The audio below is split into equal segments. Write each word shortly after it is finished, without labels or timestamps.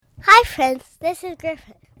Hi friends, this is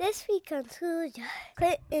Griffin. This week on School,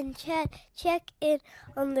 Clint and Chad check in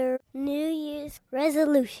on their New Year's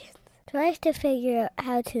resolutions. Tries to figure out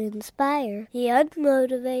how to inspire the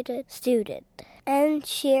unmotivated student and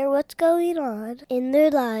share what's going on in their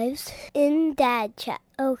lives in Dad Chat.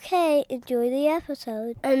 Okay, enjoy the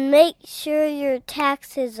episode and make sure your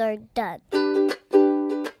taxes are done.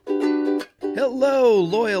 Hello,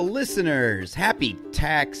 loyal listeners. Happy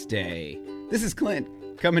Tax Day. This is Clint,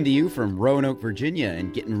 coming to you from Roanoke, Virginia,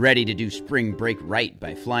 and getting ready to do spring break right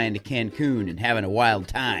by flying to Cancun and having a wild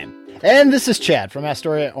time. And this is Chad from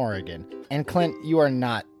Astoria, Oregon. And Clint, you are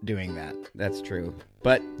not doing that. That's true.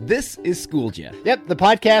 But this is Schoolja. Yep, the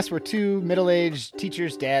podcast where two middle-aged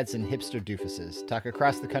teachers, dads, and hipster doofuses talk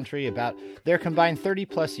across the country about their combined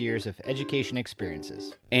 30-plus years of education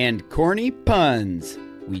experiences. And corny puns.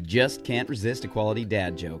 We just can't resist a quality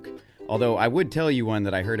dad joke. Although I would tell you one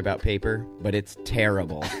that I heard about paper, but it's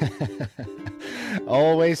terrible.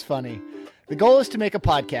 Always funny. The goal is to make a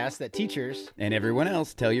podcast that teachers and everyone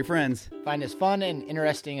else tell your friends find as fun and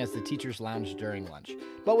interesting as the teachers lounge during lunch,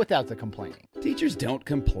 but without the complaining. Teachers don't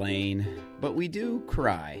complain, but we do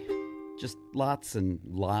cry. Just lots and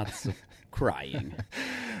lots of crying.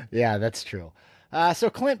 Yeah, that's true. So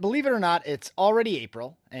Clint, believe it or not, it's already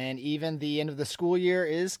April, and even the end of the school year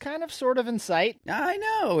is kind of sort of in sight. I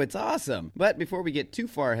know, it's awesome. But before we get too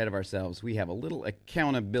far ahead of ourselves, we have a little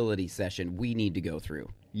accountability session we need to go through.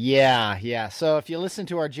 Yeah. So if you listen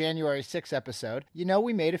to our January 6th episode, you know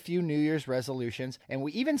we made a few New Year's resolutions, and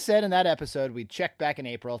we even said in that episode we'd check back in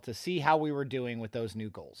April to see how we were doing with those new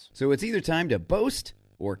goals. So it's either time to boast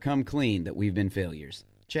or come clean that we've been failures.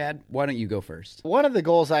 Chad, why don't you go first? One of the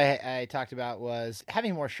goals I talked about was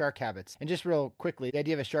having more shark habits. And just real quickly, the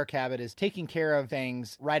idea of a shark habit is taking care of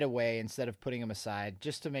things right away instead of putting them aside,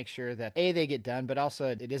 just to make sure that, A, they get done, but also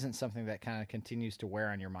it isn't something that kind of continues to wear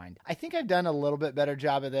on your mind. I think I've done a little bit better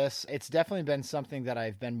job of this. It's definitely been something that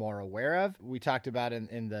I've been more aware of. We talked about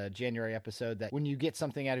in the January episode that when you get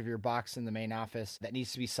something out of your box in the main office that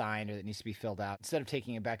needs to be signed or that needs to be filled out, instead of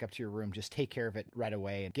taking it back up to your room, just take care of it right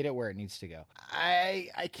away and get it where it needs to go.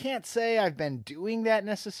 I can't say I've been doing that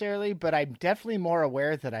necessarily, but I'm definitely more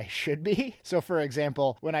aware that I should be. So for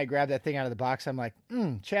example, when I grab that thing out of the box, I'm like,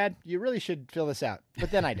 Chad, you really should fill this out.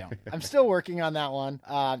 But then I don't. I'm still working on that one.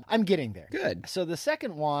 I'm getting there. Good. So the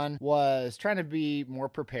second one was trying to be more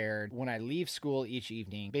prepared when I leave school each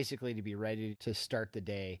evening, basically to be ready to start the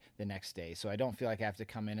day the next day. So I don't feel like I have to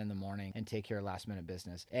come in the morning and take care of last minute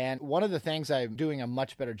business. And one of the things I'm doing a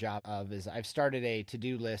much better job of is I've started a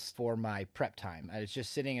to-do list for my prep time. It's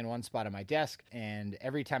just sitting in one spot on my desk, and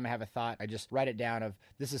every time I have a thought, I just write it down of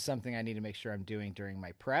this is something I need to make sure I'm doing during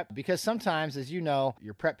my prep. Because sometimes, as you know,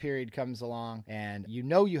 your prep period comes along and you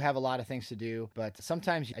know you have a lot of things to do, but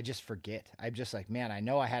sometimes I just forget. I'm just like, man, I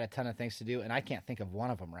know I had a ton of things to do and I can't think of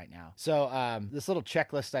one of them right now. So this little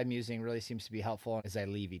checklist I'm using really seems to be helpful as I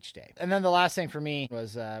leave each day. And then the last thing for me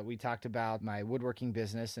was we talked about my woodworking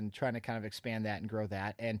business and trying to kind of expand that and grow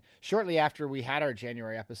that. And shortly after we had our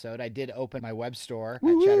January episode, I did open my web store at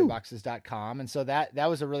chatterboxes.com. And so that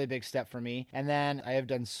was a really big step for me. And then I have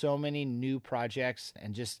done so many new projects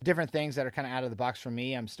and just different things that are kind of out of the box for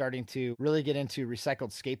me. I'm starting to really get into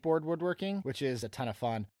recycled skateboard woodworking, which is a ton of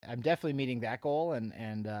fun. I'm definitely meeting that goal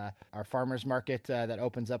and our farmers market that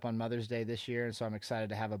opens up on Mother's Day this year. And so I'm excited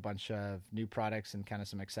to have a bunch of new products and kind of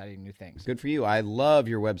some exciting new things. Good for you. I love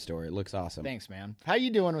your web store. It looks awesome. Thanks, man. How you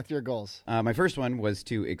doing with your goals? My first one was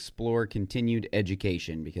to explore continued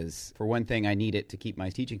education because for one thing, I need it to keep my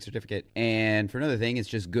teaching certificate. And for another thing, it's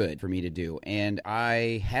just good for me to do. And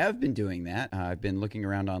I have been doing that. I've been looking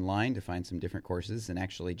around online to find some different courses and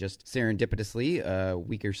actually just serendipitously a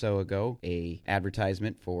week or so ago, a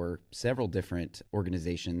advertisement for several different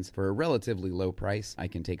organizations for a relatively low price. I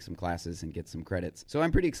can take some classes and get some credits. So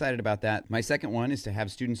I'm pretty excited about that. My second one is to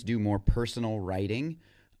have students do more personal writing.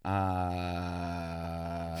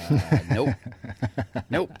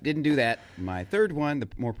 Nope, didn't do that. My third one, the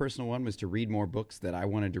more personal one, was to read more books that I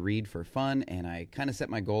wanted to read for fun, and I kind of set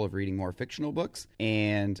my goal of reading more fictional books.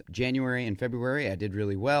 And January and February, I did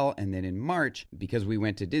really well, and then in March, because we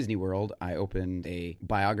went to Disney World, I opened a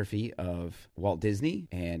biography of Walt Disney,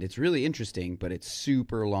 and it's really interesting, but it's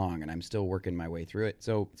super long, and I'm still working my way through it.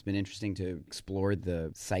 So it's been interesting to explore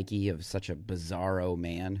the psyche of such a bizarro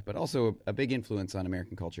man, but also a big influence on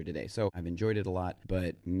American culture today. So I've enjoyed it a lot,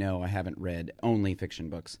 but no, I haven't read only fiction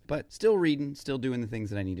books, but still reading, still doing the things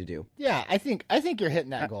that I need to do. Yeah, I think you're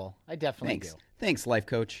hitting that goal. I definitely do. Thanks, life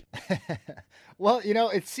coach. Well,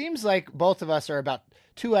 it seems like both of us are about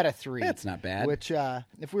 2 out of 3. That's not bad. Which,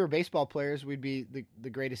 if we were baseball players, we'd be the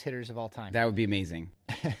greatest hitters of all time. That would be amazing.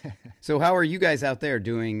 So how are you guys out there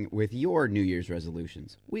doing with your New Year's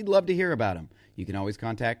resolutions? We'd love to hear about them. You can always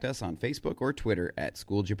contact us on Facebook or Twitter at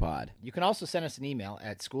SchoolJapod. You can also send us an email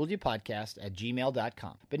at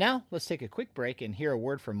schooljapodcast@gmail.com. But now, let's take a quick break and hear a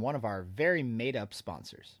word from one of our very made-up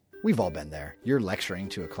sponsors. We've all been there. You're lecturing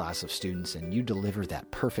to a class of students and you deliver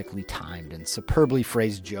that perfectly timed and superbly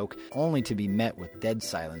phrased joke only to be met with dead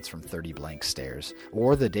silence from 30 blank stares.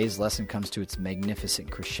 Or the day's lesson comes to its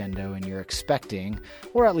magnificent crescendo and you're expecting,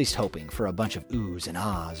 or at least hoping, for a bunch of oohs and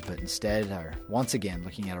ahs, but instead are once again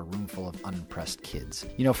looking at a room full of unimpressed kids.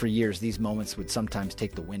 You know, for years, these moments would sometimes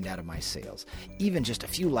take the wind out of my sails. Even just a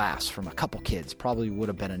few laughs from a couple kids probably would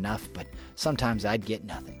have been enough, but sometimes I'd get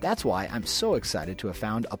nothing. That's why I'm so excited to have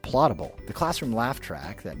found Applaudable, the classroom laugh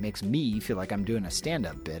track that makes me feel like I'm doing a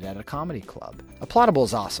stand-up bit at a comedy club. Applaudable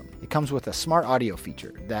is awesome. It comes with a smart audio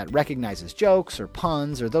feature that recognizes jokes or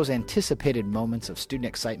puns or those anticipated moments of student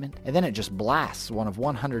excitement, and then it just blasts one of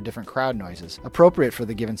 100 different crowd noises appropriate for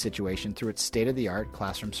the given situation through its state-of-the-art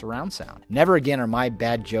classroom surround sound. Never again are my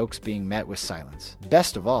bad jokes being met with silence.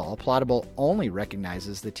 Best of all, Applaudable only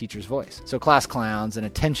recognizes the teacher's voice, so class clowns and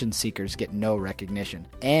attention seekers get no recognition.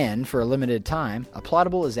 And for a limited time,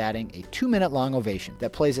 Applaudable is adding a 2-minute-long ovation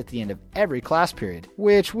that plays at the end of every class period,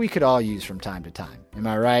 which we could all use from time to time. Am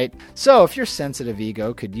I right? So if your sensitive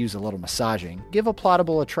ego could use a little massaging, give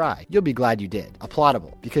Applaudable a try. You'll be glad you did.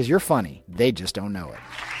 Applaudable, because you're funny. They just don't know it.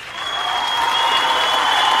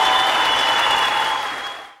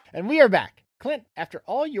 And we are back. Clint, after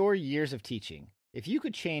all your years of teaching, if you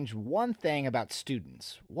could change one thing about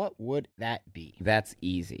students, what would that be? That's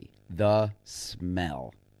easy. The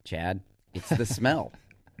smell. Chad, it's the smell.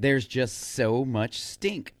 There's just so much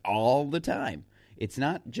stink all the time. It's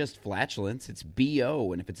not just flatulence, it's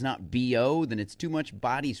BO. And if it's not BO, then it's too much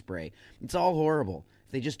body spray. It's all horrible.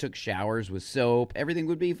 If they just took showers with soap, everything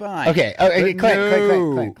would be fine. Okay,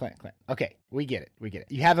 Clint. Okay, we get it.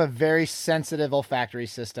 You have a very sensitive olfactory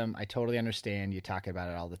system. I totally understand. You talk about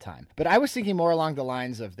it all the time. But I was thinking more along the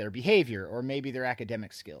lines of their behavior or maybe their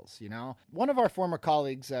academic skills, you know? One of our former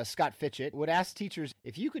colleagues, Scott Fitchett, would ask teachers,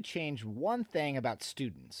 if you could change one thing about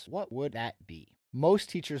students, what would that be? Most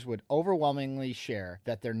teachers would overwhelmingly share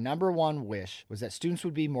that their number one wish was that students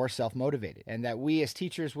would be more self-motivated and that we as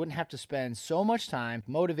teachers wouldn't have to spend so much time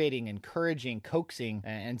motivating, encouraging, coaxing,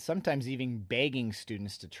 and sometimes even begging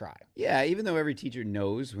students to try. Yeah, even though every teacher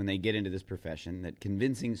knows when they get into this profession that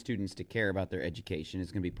convincing students to care about their education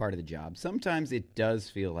is going to be part of the job, sometimes it does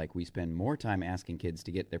feel like we spend more time asking kids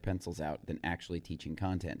to get their pencils out than actually teaching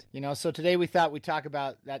content. You know, so today we thought we'd talk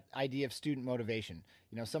about that idea of student motivation.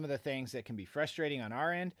 You know, some of the things that can be frustrating on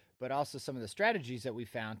our end, but also some of the strategies that we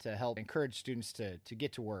found to help encourage students to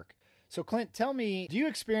get to work. So Clint, tell me, do you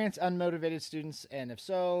experience unmotivated students? And if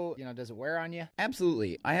so, you know, does it wear on you?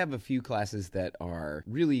 Absolutely. I have a few classes that are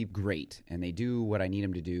really great and they do what I need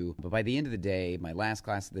them to do. But by the end of the day, my last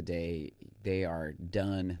class of the day, they are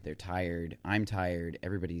done. They're tired. I'm tired.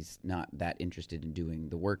 Everybody's not that interested in doing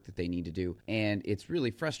the work that they need to do. And it's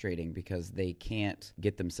really frustrating because they can't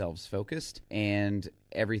get themselves focused, and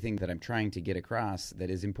everything that I'm trying to get across that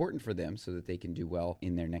is important for them so that they can do well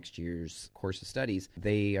in their next year's course of studies,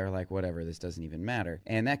 they are like, whatever, this doesn't even matter.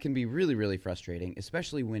 And that can be really, really frustrating,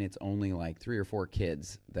 especially when it's only like 3 or 4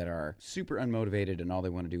 kids that are super unmotivated and all they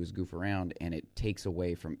want to do is goof around, and it takes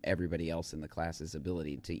away from everybody else in the class's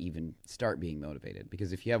ability to even start being motivated.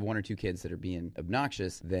 Because if you have 1 or 2 kids that are being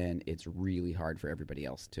obnoxious, then it's really hard for everybody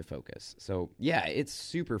else to focus. So yeah, it's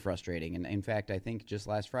super frustrating. And in fact, I think just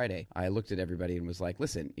last Friday, I looked at everybody and was like,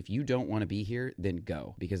 listen, if you don't want to be here, then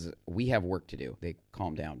go, because we have work to do. They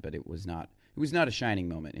calmed down, but it was not a shining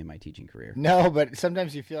moment in my teaching career. No, but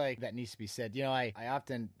sometimes you feel like that needs to be said. You know, I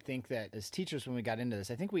often think that as teachers, when we got into this,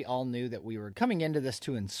 I think we all knew that we were coming into this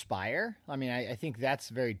to inspire. I mean, I think that's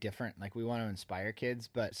very different. Like, we want to inspire kids,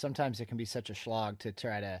 but sometimes it can be such a slog to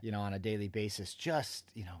try to, you know, on a daily basis, just,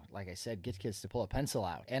 you know, like I said, get kids to pull a pencil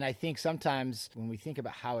out. And I think sometimes when we think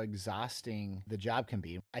about how exhausting the job can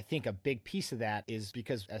be, I think a big piece of that is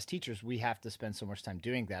because as teachers, we have to spend so much time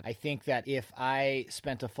doing that. I think that if I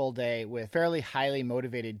spent a full day with fairly highly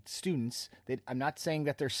motivated students, that I'm not saying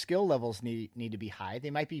that their skill levels need to be high.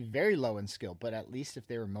 They might be very low in skill, but at least if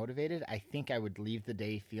they were motivated, I think I would leave the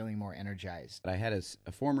day feeling more energized. I had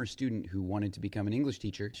a former student who wanted to become an English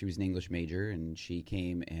teacher. She was an English major, and she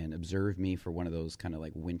came and observed me for one of those kind of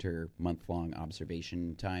like winter month-long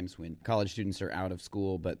observation times when college students are out of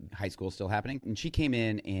school, but high school is still happening. And she came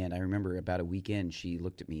in, and I remember about a weekend, she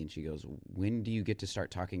looked at me and she goes, "When do you get to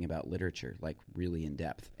start talking about literature, like really in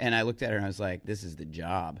depth?" And I looked at her and I was like, this is the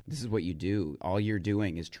job. This is what you do. All you're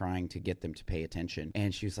doing is trying to get them to pay attention.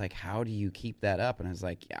 And she was like, how do you keep that up? And I was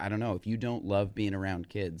like, I don't know. If you don't love being around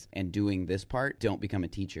kids and doing this part, don't become a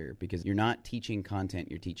teacher, because you're not teaching content,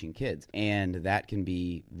 you're teaching kids. And that can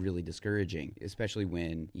be really discouraging, especially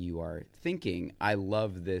when you are thinking, I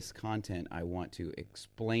love this content. I want to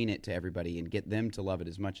explain it to everybody and get them to love it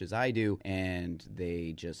as much as I do. And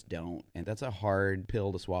they just don't. And that's a hard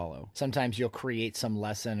pill to swallow. Sometimes you'll create some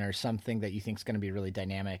lesson or something that you think is going to be really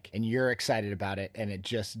dynamic and you're excited about it, and it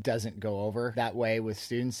just doesn't go over that way with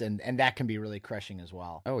students. And that can be really crushing as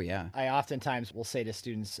well. Oh, yeah. I oftentimes will say to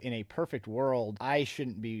students, in a perfect world, I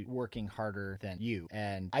shouldn't be working harder than you,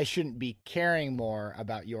 and I shouldn't be caring more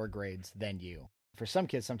about your grades than you. For some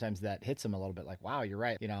kids, sometimes that hits them a little bit like, wow, you're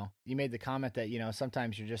right. You made the comment that,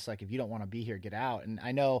 sometimes you're just like, if you don't want to be here, get out. And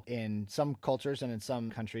I know in some cultures and in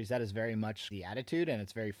some countries, that is very much the attitude, and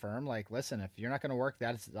it's very firm. Like, listen, if you're not going to work,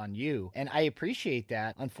 that's on you. And I appreciate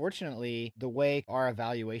that. Unfortunately, the way our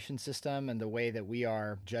evaluation system and the way that we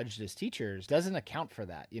are judged as teachers doesn't account for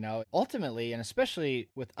that. Ultimately, and especially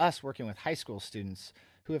with us working with high school students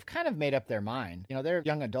who have kind of made up their mind. They're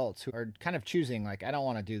young adults who are kind of choosing, like, I don't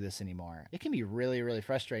want to do this anymore. It can be really, really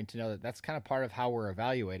frustrating to know that that's kind of part of how we're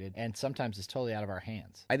evaluated, and sometimes it's totally out of our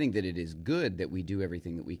hands. I think that it is good that we do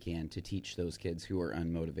everything that we can to teach those kids who are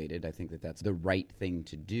unmotivated. I think that that's the right thing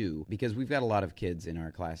to do, because we've got a lot of kids in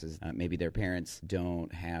our classes. Maybe their parents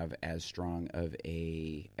don't have as strong of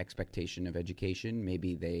a expectation of education.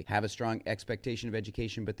 Maybe they have a strong expectation of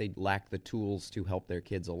education, but they lack the tools to help their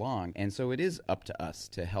kids along. And so it is up to us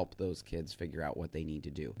to help those kids figure out what they need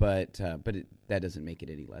to do. But that doesn't make it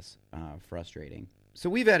any less frustrating. So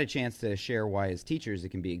we've had a chance to share why as teachers it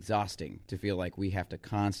can be exhausting to feel like we have to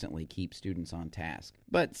constantly keep students on task.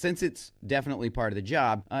 But since it's definitely part of the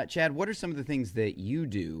job, Chad, what are some of the things that you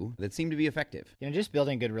do that seem to be effective? Just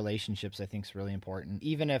building good relationships I think is really important.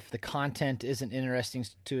 Even if the content isn't interesting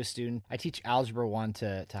to a student, I teach Algebra 1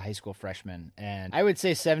 to high school freshmen, and I would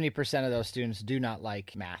say 70% of those students do not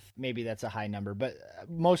like math. Maybe that's a high number, but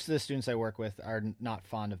most of the students I work with are not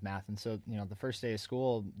fond of math. And so, the first day of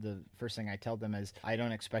school, the first thing I tell them is, I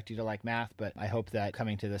don't expect you to like math, but I hope that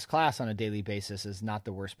coming to this class on a daily basis is not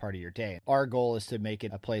the worst part of your day. Our goal is to make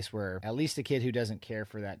it a place where at least a kid who doesn't care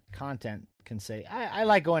for that content can say, I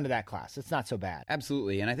like going to that class. It's not so bad.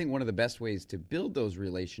 Absolutely. And I think one of the best ways to build those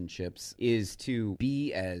relationships is to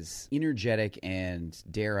be as energetic and,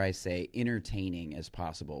 dare I say, entertaining as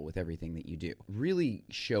possible with everything that you do. Really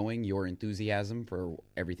showing your enthusiasm for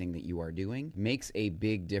everything that you are doing makes a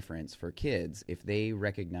big difference for kids. If they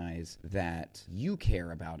recognize that you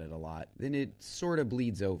care about it a lot, then it sort of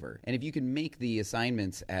bleeds over. And if you can make the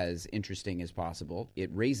assignments as interesting as possible, it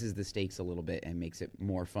raises the stakes a little bit and makes it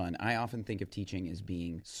more fun. I often think of teaching as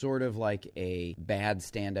being sort of like a bad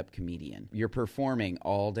stand-up comedian. You're performing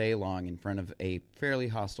all day long in front of a fairly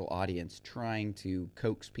hostile audience, trying to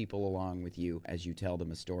coax people along with you as you tell them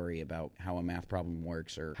a story about how a math problem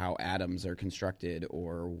works, or how atoms are constructed,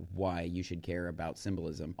 or why you should care about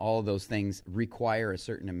symbolism. All of those things require a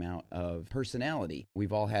certain amount of personality.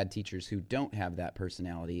 We've all had teachers who don't have that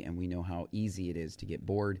personality, and we know how easy it is to get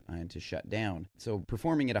bored and to shut down. So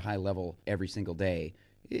performing at a high level every single day,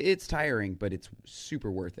 it's tiring, but it's super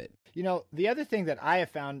worth it. The other thing that I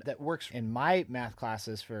have found that works in my math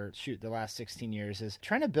classes for, the last 16 years is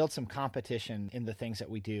trying to build some competition in the things that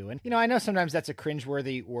we do. And, I know sometimes that's a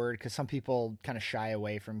cringeworthy word because some people kind of shy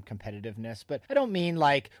away from competitiveness, but I don't mean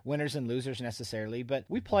like winners and losers necessarily, but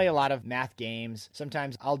we play a lot of math games.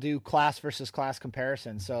 Sometimes I'll do class versus class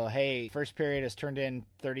comparison. So, hey, first period has turned in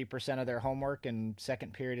 30% of their homework and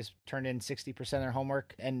second period has turned in 60% of their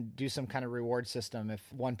homework, and do some kind of reward system if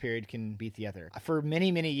one period can beat the other. For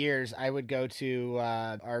many, many years, I would go to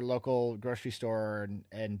our local grocery store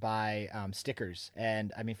and buy stickers.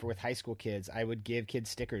 And with high school kids, I would give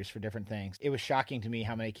kids stickers for different things. It was shocking to me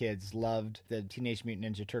how many kids loved the Teenage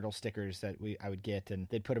Mutant Ninja Turtle stickers that I would get, and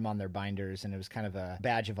they'd put them on their binders, and it was kind of a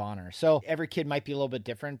badge of honor. So every kid might be a little bit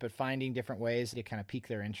different, but finding different ways to kind of pique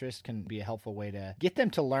their interest can be a helpful way to get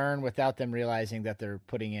them to learn without them realizing that they're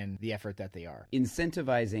putting in the effort that they are.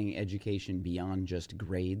 Incentivizing education beyond just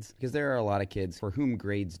grades, because there are a lot of kids for whom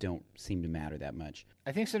grades don't seem to matter that much.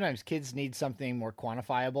 I think sometimes kids need something more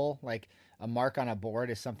quantifiable, like a mark on a board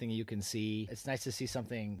is something you can see. It's nice to see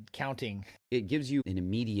something counting it gives you an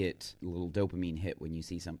immediate little dopamine hit when you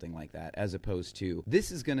see something like that, as opposed to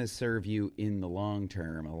this is going to serve you in the long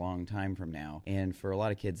term, a long time from now. And for a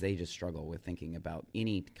lot of kids, they just struggle with thinking about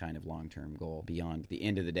any kind of long-term goal beyond the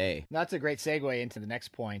end of the day. That's a great segue into the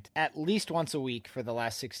next point. At least once a week for the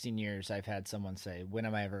last 16 years, I've had someone say, when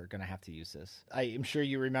am I ever going to have to use this? I am sure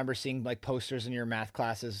you remember seeing like posters in your math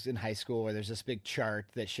classes in high school where there's this big chart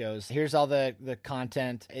that shows, here's all the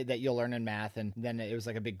content that you'll learn in math. And then it was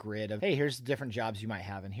like a big grid of, hey, here's the different jobs you might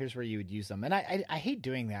have and here's where you would use them. And I hate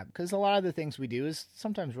doing that because a lot of the things we do is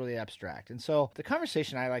sometimes really abstract. And so the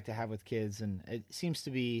conversation I like to have with kids, and it seems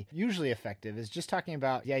to be usually effective, is just talking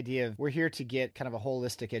about the idea of we're here to get kind of a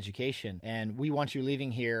holistic education. And we want you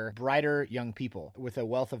leaving here brighter young people with a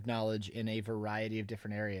wealth of knowledge in a variety of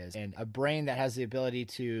different areas and a brain that has the ability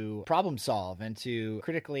to problem solve and to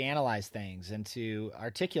critically analyze things and to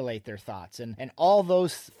articulate their thoughts. And all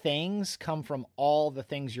those things come from all the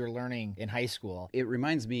things you're learning in high school. It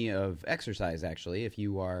reminds me of exercise, actually. If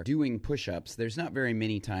you are doing push-ups, there's not very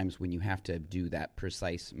many times when you have to do that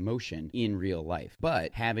precise motion in real life.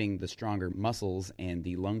 But having the stronger muscles and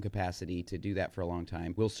the lung capacity to do that for a long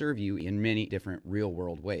time will serve you in many different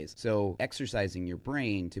real-world ways. So exercising your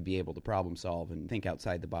brain to be able to problem solve and think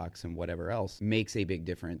outside the box and whatever else makes a big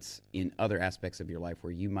difference in other aspects of your life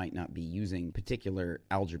where you might not be using particular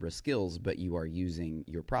algebra skills, but you are using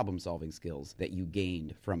your problem-solving skills that you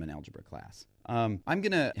gained from an algebra class. I'm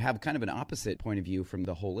going to have kind of an opposite point of view from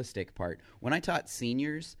the holistic part. When I taught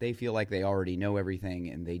seniors, they feel like they already know everything,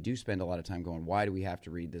 and they do spend a lot of time going, why do we have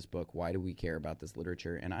to read this book? Why do we care about this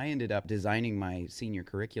literature? And I ended up designing my senior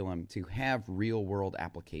curriculum to have real-world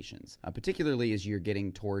applications, particularly as you're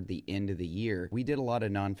getting toward the end of the year. We did a lot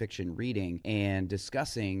of nonfiction reading and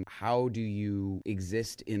discussing how do you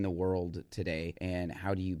exist in the world today, and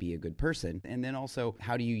how do you be a good person? And then also,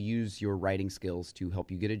 how do you use your writing skills to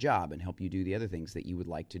help you get a job and help you do the other things that you would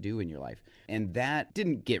like to do in your life. And that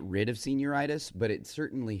didn't get rid of senioritis, but it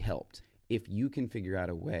certainly helped. If you can figure out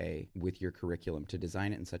a way with your curriculum to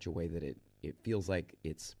design it in such a way that it feels like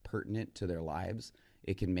it's pertinent to their lives,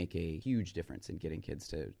 it can make a huge difference in getting kids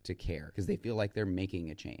to care because they feel like they're making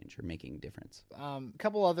a change or making a difference. A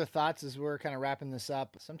couple other thoughts as we're kind of wrapping this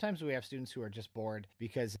up. Sometimes we have students who are just bored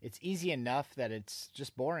because it's easy enough that it's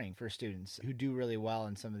just boring for students who do really well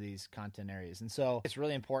in some of these content areas. And so it's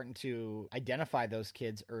really important to identify those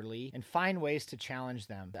kids early and find ways to challenge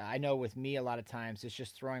them. I know with me, a lot of times it's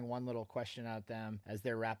just throwing one little question at them as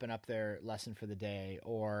they're wrapping up their lesson for the day,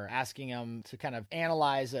 or asking them to kind of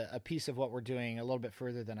analyze a piece of what we're doing a little bit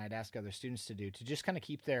further than I'd ask other students to do, to just kind of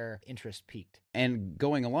keep their interest piqued. And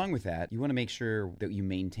going along with that, you want to make sure that you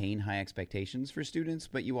maintain high expectations for students,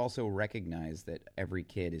 but you also recognize that every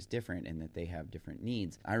kid is different and that they have different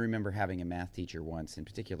needs. I remember having a math teacher once in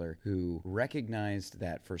particular who recognized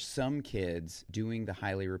that for some kids, doing the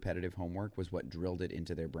highly repetitive homework was what drilled it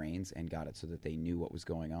into their brains and got it so that they knew what was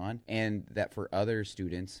going on. And that for other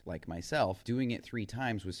students, like myself, doing it 3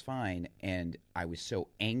 times was fine. And I was so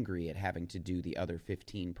angry at having to do the other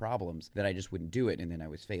 15 problems that I just wouldn't do it, and then I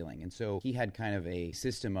was failing. And so he had kind of a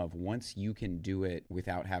system of, once you can do it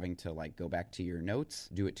without having to like go back to your notes,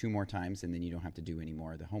 do it 2 more times, and then you don't have to do any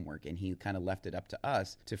more of the homework. And he kind of left it up to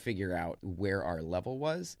us to figure out where our level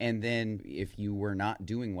was. And then if you were not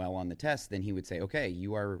doing well on the test, then he would say, okay,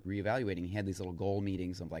 you are reevaluating. He had these little goal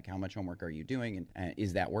meetings of like, how much homework are you doing? And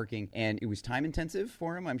is that working? And it was time intensive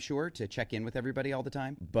for him, I'm sure, to check in with everybody all the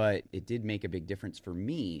time. But it did make a big difference for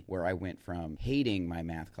me, where I went from hating my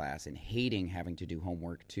math class and hating having to do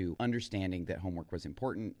homework to understanding that homework was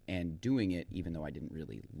important and doing it even though I didn't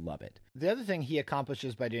really love it. The other thing he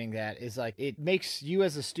accomplishes by doing that is like, it makes you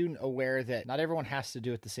as a student aware that not everyone has to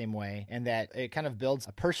do it the same way, and that it kind of builds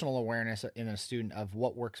a personal awareness in a student of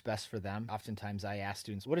what works best for them. Oftentimes I ask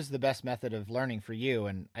students, what is the best method of learning for you?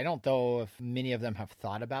 And I don't know if many of them have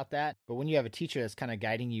thought about that, but when you have a teacher that's kind of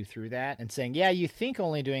guiding you through that and saying, yeah, you think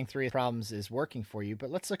only doing 3 problems is working for you,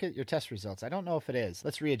 but let's look at your test results. I don't know if it is.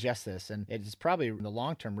 Let's readjust this. And it has probably in the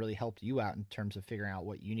long term really helped you out in terms of figuring out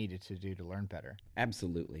what you needed to do to learn better.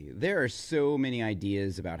 Absolutely. There are so many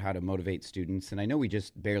ideas about how to motivate students, and I know we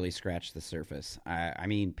just barely scratched the surface. I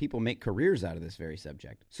mean, people make careers out of this very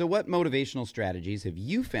subject. So what motivational strategies have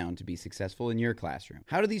you found to be successful in your classroom?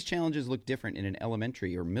 How do these challenges look different in an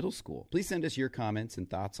elementary or middle school? Please send us your comments and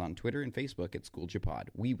thoughts on Twitter and Facebook at SchoolJapod.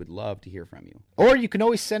 We would love to hear from you. Or you can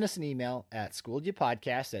always send us an email at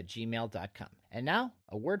schooljapodcast@gmail.com. And now,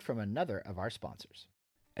 a word from another of our sponsors.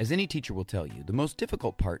 As any teacher will tell you, the most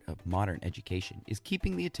difficult part of modern education is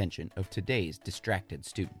keeping the attention of today's distracted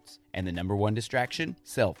students. And the number one distraction?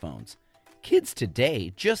 Cell phones. Kids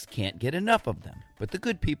today just can't get enough of them. But the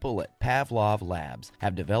good people at Pavlov Labs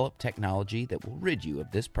have developed technology that will rid you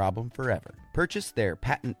of this problem forever. Purchase their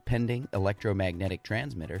patent-pending electromagnetic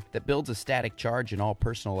transmitter that builds a static charge in all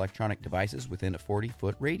personal electronic devices within a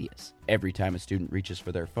 40-foot radius. Every time a student reaches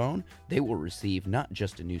for their phone, they will receive not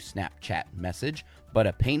just a new Snapchat message, but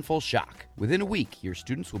a painful shock. Within a week, your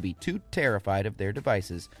students will be too terrified of their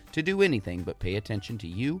devices to do anything but pay attention to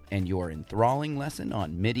you and your enthralling lesson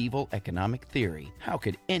on medieval economic theory. How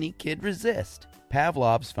could any kid resist?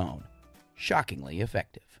 Pavlov's phone. Shockingly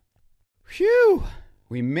effective. Phew!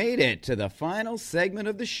 We made it to the final segment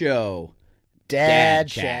of the show. Dad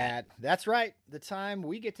Chat. That's right. The time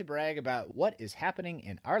we get to brag about what is happening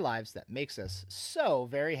in our lives that makes us so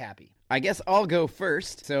very happy. I guess I'll go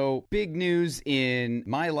first. So, big news in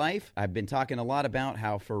my life. I've been talking a lot about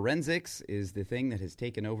how forensics is the thing that has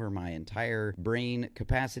taken over my entire brain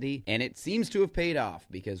capacity, and it seems to have paid off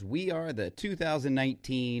because we are the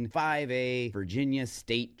 2019 5A Virginia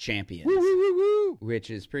State Champions. Woo, woo, woo, woo. Which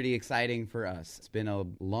is pretty exciting for us. It's been a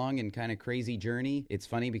long and kind of crazy journey. It's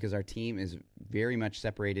funny because our team is very much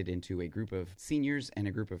separated into a group of seniors and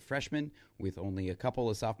a group of freshmen with only a couple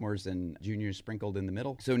of sophomores and juniors sprinkled in the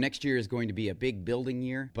middle. So next year is going to be a big building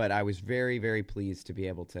year, but I was very, very pleased to be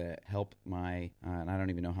able to help my, and I don't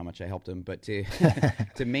even know how much I helped them, but to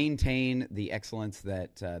to maintain the excellence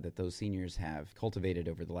that those seniors have cultivated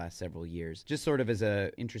over the last several years. Just sort of as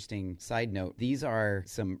a interesting side note, these are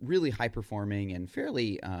some really high-performing and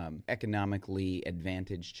fairly economically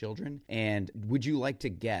advantaged children. And would you like to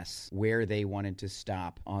guess where they wanted to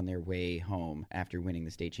stop on their way home after winning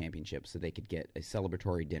the state championship so they could get a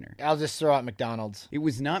celebratory dinner? I'll just throw out McDonald's. It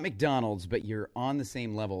was not McDonald's, but you're on the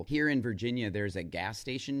same level. Here in Virginia, there's a gas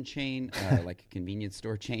station chain, like a convenience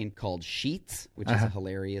store chain called Sheetz, which is a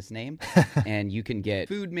hilarious name. And you can get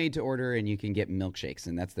food made to order and you can get milkshakes.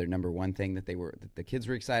 And that's their number one thing that the kids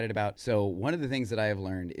were excited about. So one of the things that I have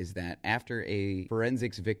learned is that after a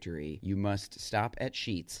forensics victory, you must stop at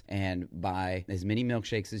Sheetz and buy as many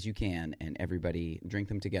milkshakes as you can and everybody drink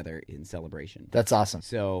them together in celebration. That's awesome.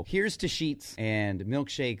 So here's to Sheetz and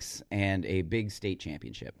milkshakes and a big state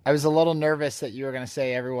championship. I was a little nervous that you were going to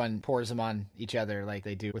say everyone pours them on each other like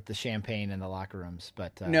they do with the champagne in the locker rooms,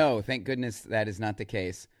 but no, thank goodness that is not the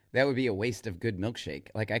case. That would be a waste of good milkshake.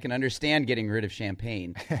 Like, I can understand getting rid of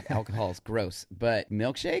champagne. Alcohol's gross. But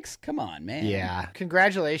milkshakes? Come on, man. Yeah.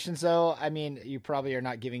 Congratulations, though. I mean, you probably are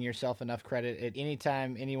not giving yourself enough credit. At any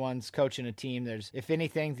time anyone's coaching a team, if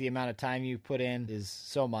anything, the amount of time you put in is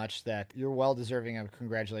so much that you're well deserving of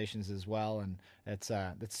congratulations as well. And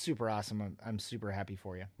that's super awesome. I'm super happy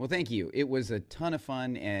for you. Well, thank you. It was a ton of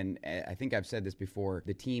fun, and I think I've said this before.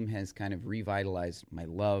 The team has kind of revitalized my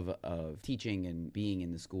love of teaching and being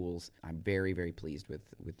in the schools. I'm very, very pleased with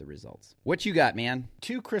the results. What you got, man?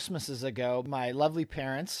 2 Christmases ago, my lovely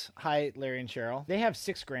parents, hi, Larry and Cheryl, they have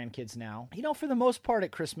 6 grandkids now. You know, for the most part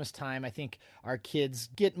at Christmas time, I think our kids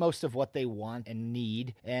get most of what they want and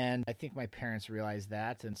need, and I think my parents realized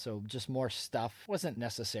that, and so just more stuff wasn't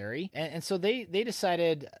necessary. And so they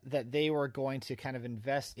decided that they were going to kind of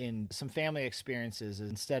invest in some family experiences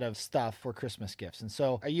instead of stuff for Christmas gifts. And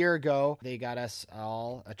so a year ago, they got us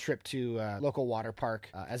all a trip to a local water park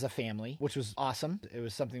as a family, which was awesome. It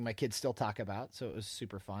was something my kids still talk about, so it was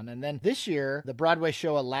super fun. And then this year, the Broadway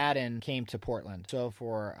show Aladdin came to Portland. So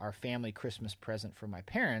for our family Christmas present for my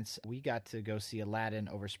parents, we got to go see Aladdin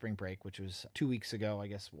over spring break, which was 2 weeks ago, I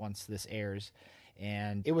guess, once this airs.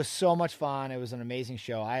 And it was so much fun. It was an amazing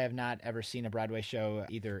show. I have not ever seen a Broadway show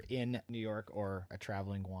either in New York or a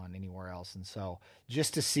traveling one anywhere else. And so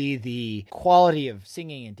just to see the quality of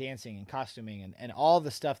singing and dancing and costuming and all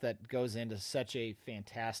the stuff that goes into such a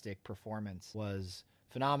fantastic performance was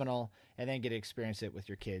phenomenal. And then get to experience it with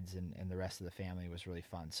your kids and the rest of the family was really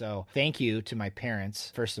fun. So thank you to my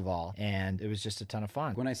parents, first of all. And it was just a ton of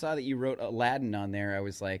fun. When I saw that you wrote Aladdin on there, I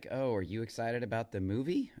was like, oh, are you excited about the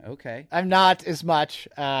movie? Okay. I'm not as much.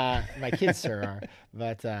 My kids sure are.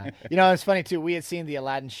 But, you know, it's funny, too. We had seen the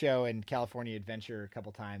Aladdin show in California Adventure a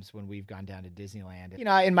couple times when we've gone down to Disneyland. You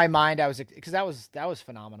know, in my mind, I was, because that was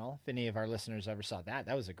phenomenal. If any of our listeners ever saw that,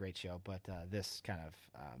 that was a great show. But this kind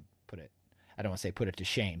of put it. I don't want to say put it to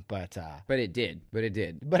shame, but it did.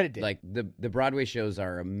 Like the Broadway shows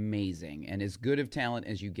are amazing, and as good of talent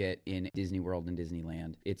as you get in Disney World and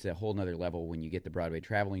Disneyland, it's a whole nother level when you get the Broadway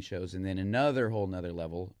traveling shows, and then another whole nother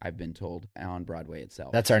level, I've been told, on Broadway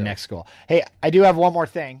itself. That's our next goal. Hey, I do have one more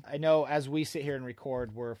thing. I know as we sit here and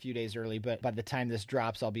record, we're a few days early, but by the time this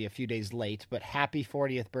drops, I'll be a few days late. But happy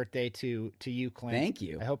 40th birthday to you, Clint. Thank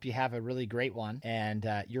you. I hope you have a really great one, and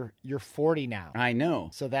you're 40 now. I know.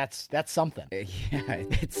 So that's something. Yeah,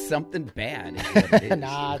 it's something bad. Is what it is.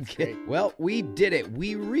 Nah, it's great. Well, we did it.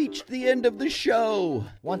 We reached the end of the show.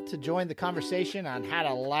 Want to join the conversation on how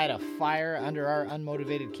to light a fire under our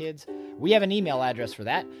unmotivated kids? We have an email address for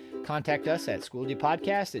that. Contact us at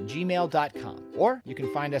schoolyapodcast@gmail.com. Or you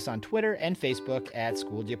can find us on Twitter and Facebook at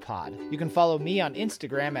schoolyapod. You can follow me on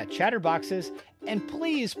Instagram at Chatterboxes. And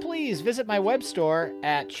please, please visit my web store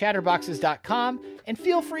at chatterboxes.com and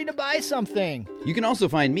feel free to buy something. You can also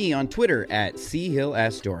find me on Twitter at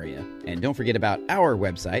CHillAstoria. And don't forget about our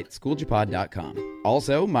website, schooljapod.com.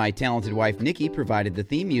 Also, my talented wife Nikki provided the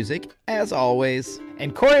theme music, as always.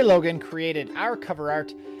 And Corey Logan created our cover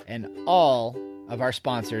art, and all of our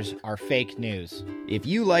sponsors are fake news. If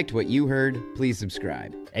you liked what you heard, please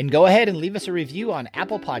subscribe. And go ahead and leave us a review on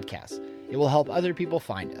Apple Podcasts. It will help other people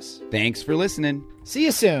find us. Thanks for listening. See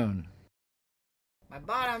you soon. My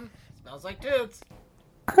bottom smells like Toots.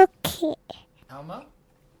 Cookie. Elmo?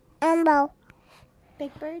 Elmo.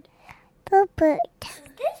 Big Bird. Poopert. Is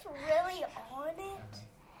this really on it?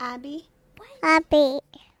 Abby. Abby.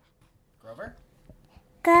 Grover?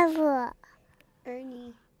 Grover.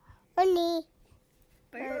 Ernie. Ernie.